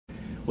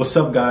What's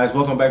up, guys?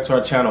 Welcome back to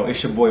our channel.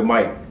 It's your boy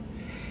Mike.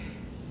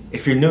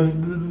 If you're new,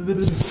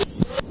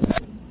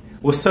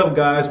 what's up,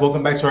 guys?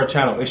 Welcome back to our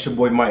channel. It's your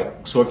boy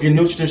Mike. So if you're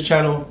new to this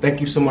channel, thank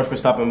you so much for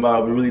stopping by.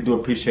 We really do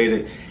appreciate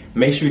it.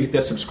 Make sure you hit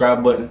that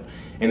subscribe button.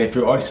 And if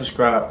you're already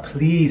subscribed,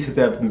 please hit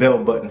that bell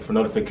button for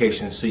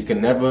notifications so you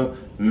can never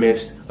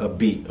miss a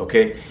beat,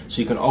 okay?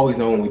 So you can always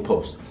know when we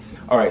post.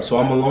 All right, so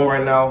I'm alone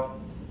right now.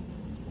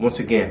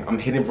 Once again, I'm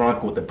hitting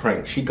Veronica with the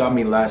prank. She got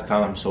me last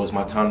time, so it's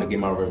my time to get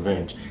my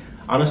revenge.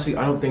 Honestly,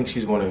 I don't think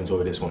she's going to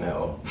enjoy this one at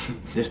all.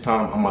 This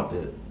time, I'm about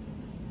to...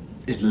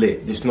 It's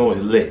lit. Just know it's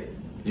lit.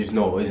 Just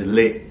know it's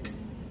lit.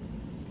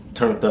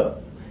 Turned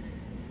up.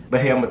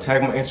 But hey, I'm going to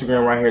tag my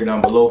Instagram right here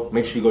down below.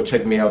 Make sure you go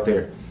check me out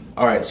there.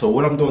 All right, so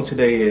what I'm doing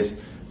today is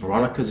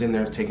Veronica's in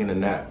there taking a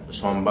nap.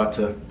 So I'm about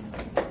to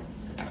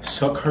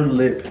suck her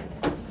lip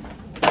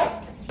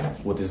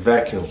with this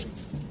vacuum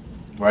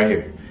right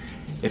here.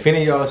 If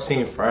any of y'all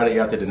seen Friday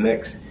After the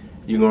Next,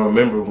 you're going to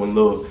remember when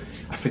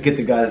I forget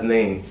the guy's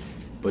name,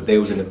 but they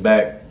was in the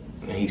back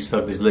and he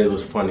sucked his lid. It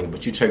was funny.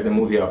 But you check the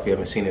movie out if you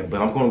haven't seen it.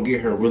 But I'm going to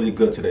get her really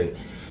good today.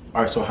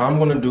 All right, so how I'm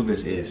going to do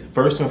this is,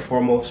 first and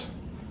foremost,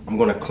 I'm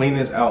going to clean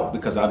this out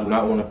because I do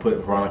not want to put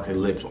Veronica's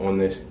lips on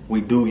this.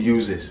 We do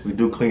use this. We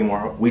do clean our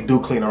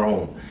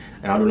home.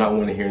 And I do not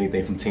want to hear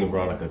anything from Team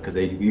Veronica because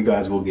you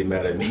guys will get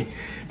mad at me.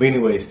 But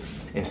anyways,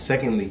 and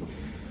secondly,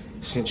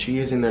 since she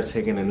is in there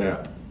taking a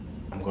nap,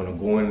 I'm going to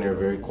go in there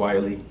very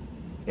quietly.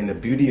 And the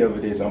beauty of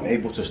it is I'm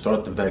able to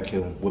start the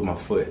vacuum with my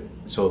foot.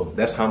 So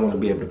that's how I'm going to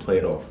be able to play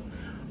it off.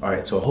 All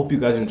right, so I hope you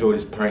guys enjoy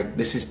this prank.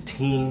 This is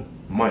Team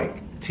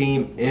Mike.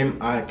 Team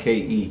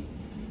M-I-K-E.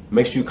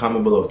 Make sure you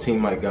comment below. Team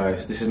Mike,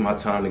 guys. This is my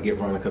time to get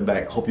Veronica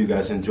back. Hope you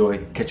guys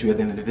enjoy. Catch you at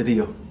the end of the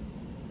video.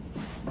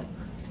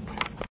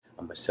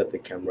 I'm going to set the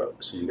camera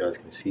up so you guys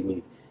can see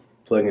me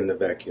plug in the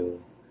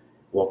vacuum,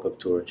 walk up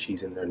to her.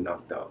 She's in there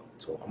knocked out.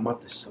 So I'm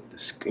about to suck the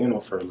skin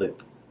off her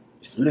lip.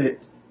 It's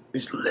lit.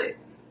 It's lit.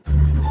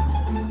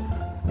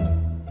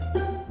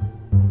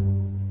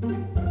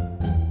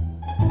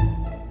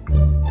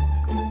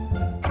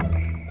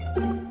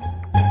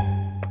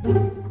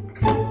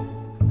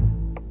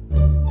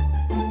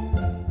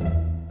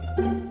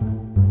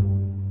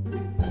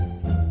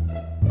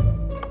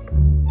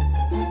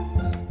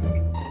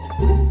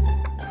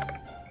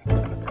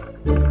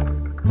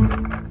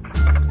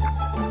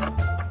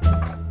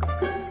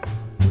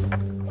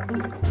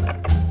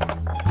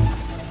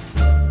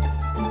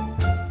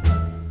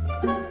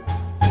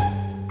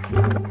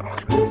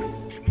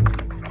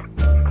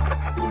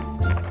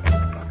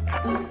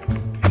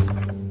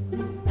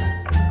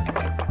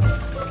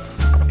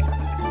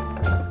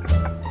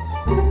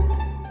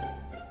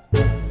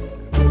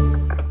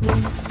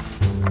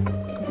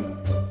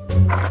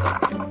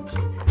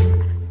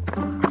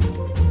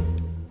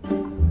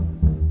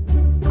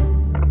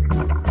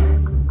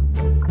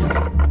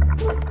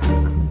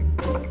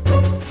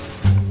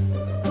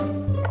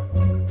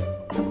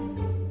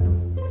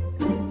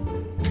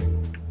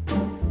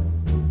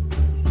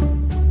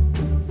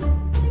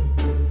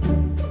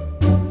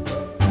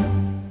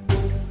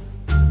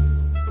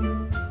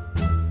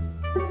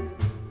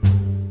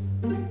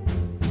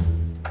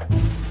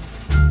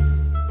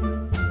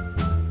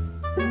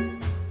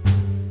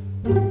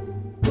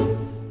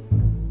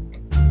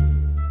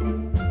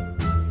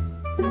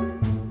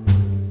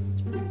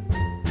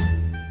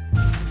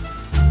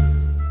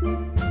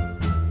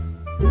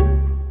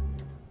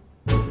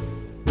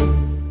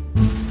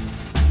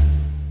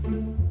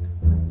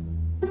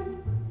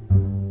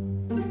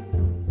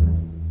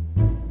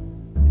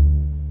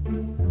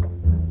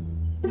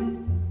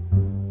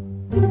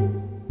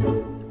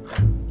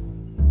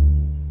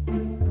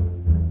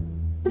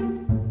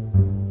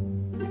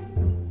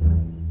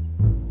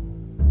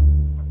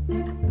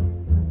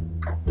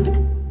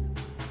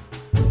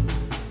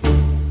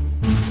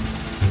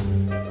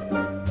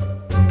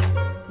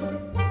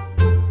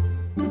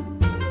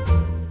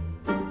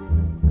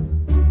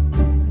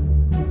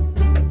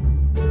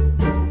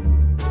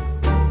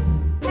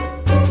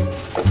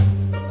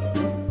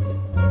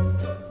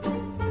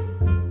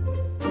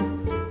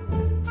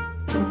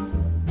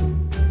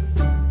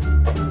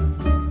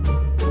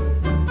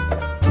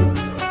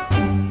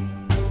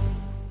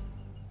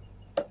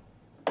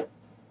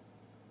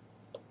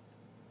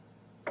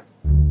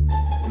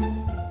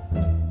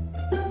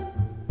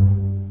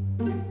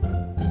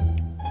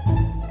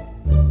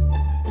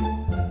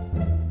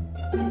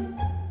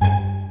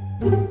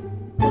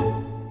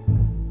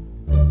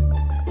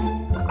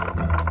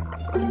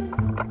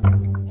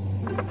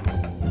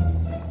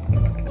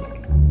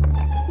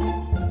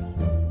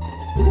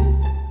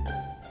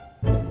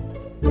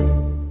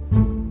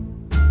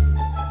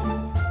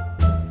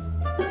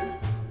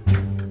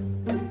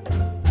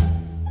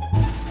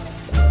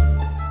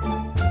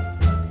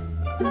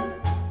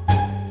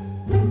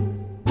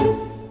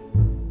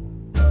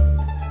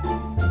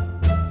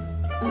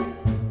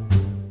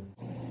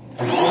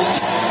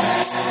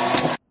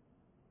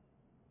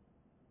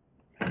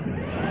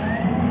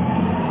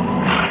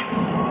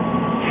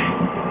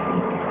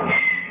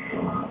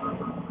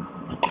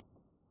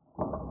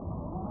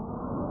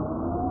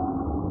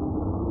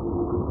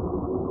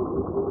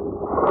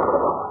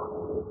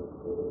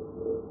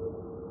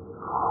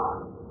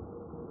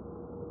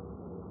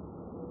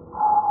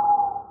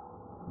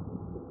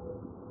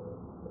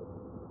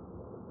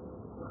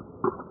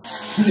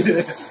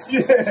 Yeah.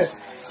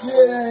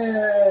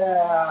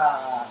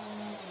 Yeah.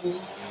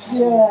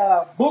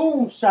 Yeah.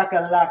 Boom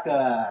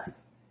shakalaka.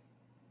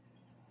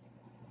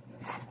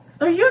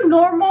 Are you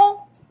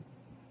normal?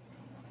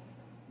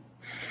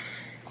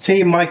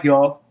 Team Mike,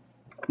 y'all.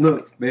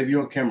 Look, baby,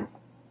 you're on camera.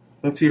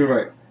 Look to your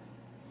right.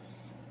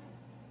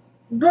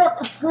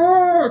 That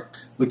hurt.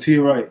 Look to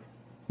your right.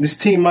 This is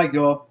Team Mike,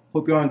 y'all.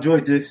 Hope y'all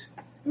enjoyed this.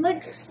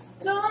 Like,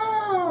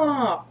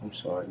 stop. I'm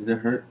sorry. Did it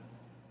hurt?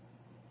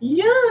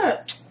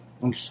 Yes.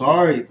 I'm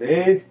sorry,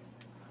 babe.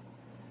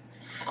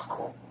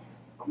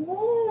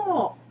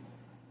 Cool.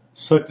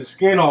 Suck the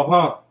skin off,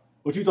 huh?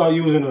 What you thought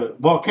you was in a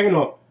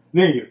volcano,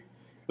 didn't you?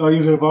 Thought you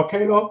was in a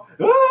volcano?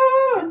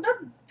 Ah!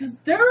 That's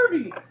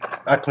dirty.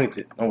 I cleaned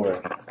it. Don't worry.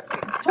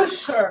 For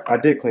sure. I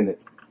did clean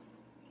it.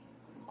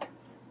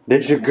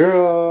 There's your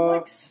girl.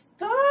 Like,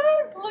 stop.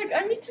 Like,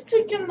 I need to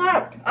take a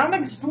nap. I'm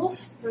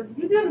exhausted.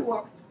 You didn't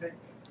work today.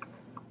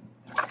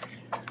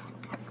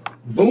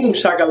 Boom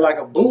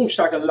shakalaka, boom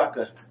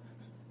shakalaka.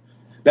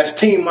 That's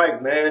Team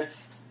Mike, man.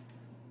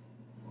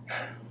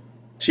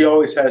 She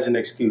always has an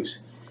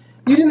excuse.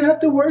 You didn't have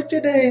to work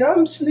today.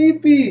 I'm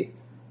sleepy.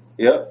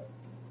 Yep.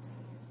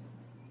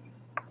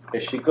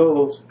 There she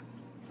goes.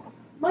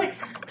 Like,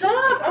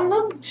 stop. I'm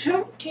not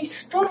joking.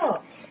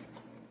 Stop.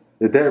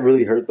 Did that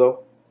really hurt,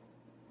 though?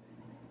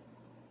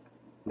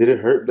 Did it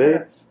hurt,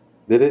 babe?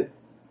 Did it?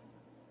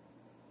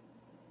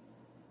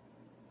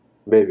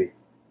 Baby,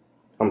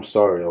 I'm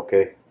sorry,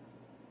 okay?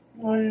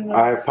 Why are you not?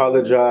 I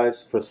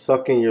apologize for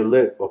sucking your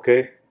lip,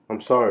 okay?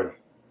 I'm sorry.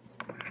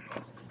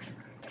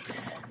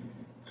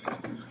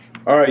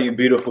 Alright, you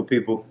beautiful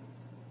people.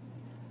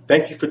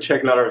 Thank you for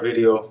checking out our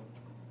video.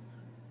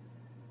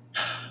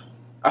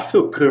 I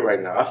feel good right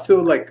now. I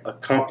feel like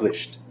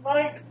accomplished.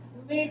 Like,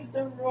 leave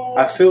the room.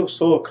 I feel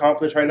so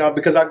accomplished right now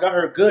because I got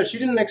her good. She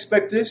didn't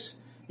expect this.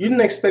 You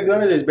didn't expect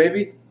none of this,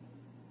 baby.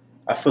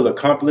 I feel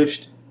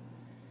accomplished.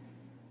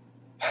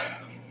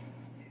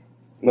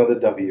 Another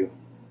W.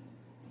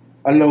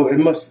 I know it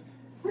must.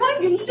 Like,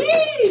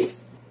 leave.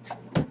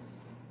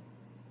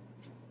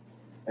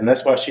 And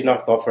that's why she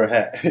knocked off her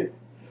hat.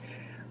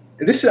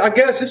 I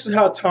guess this is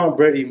how Tom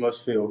Brady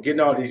must feel, getting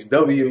all these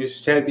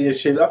W's,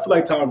 championships. I feel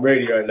like Tom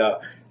Brady right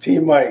now.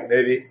 Team Mike,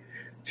 baby.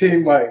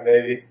 Team Mike,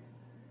 baby.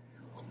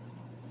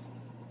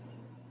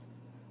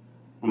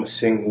 I'm gonna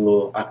sing a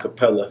little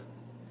acapella.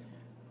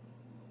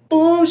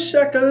 Boom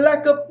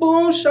shakalaka,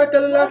 boom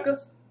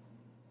shakalaka,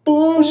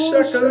 boom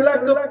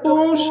shakalaka,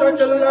 boom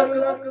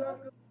shakalaka.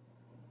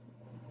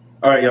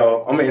 All right,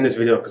 y'all. I'm gonna end this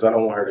video because I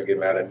don't want her to get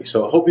mad at me.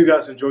 So I hope you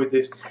guys enjoyed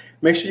this.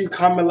 Make sure you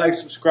comment, like,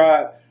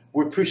 subscribe.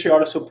 We appreciate all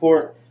the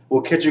support.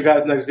 We'll catch you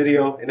guys next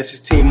video. And this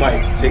is Team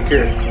Mike. Take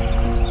care.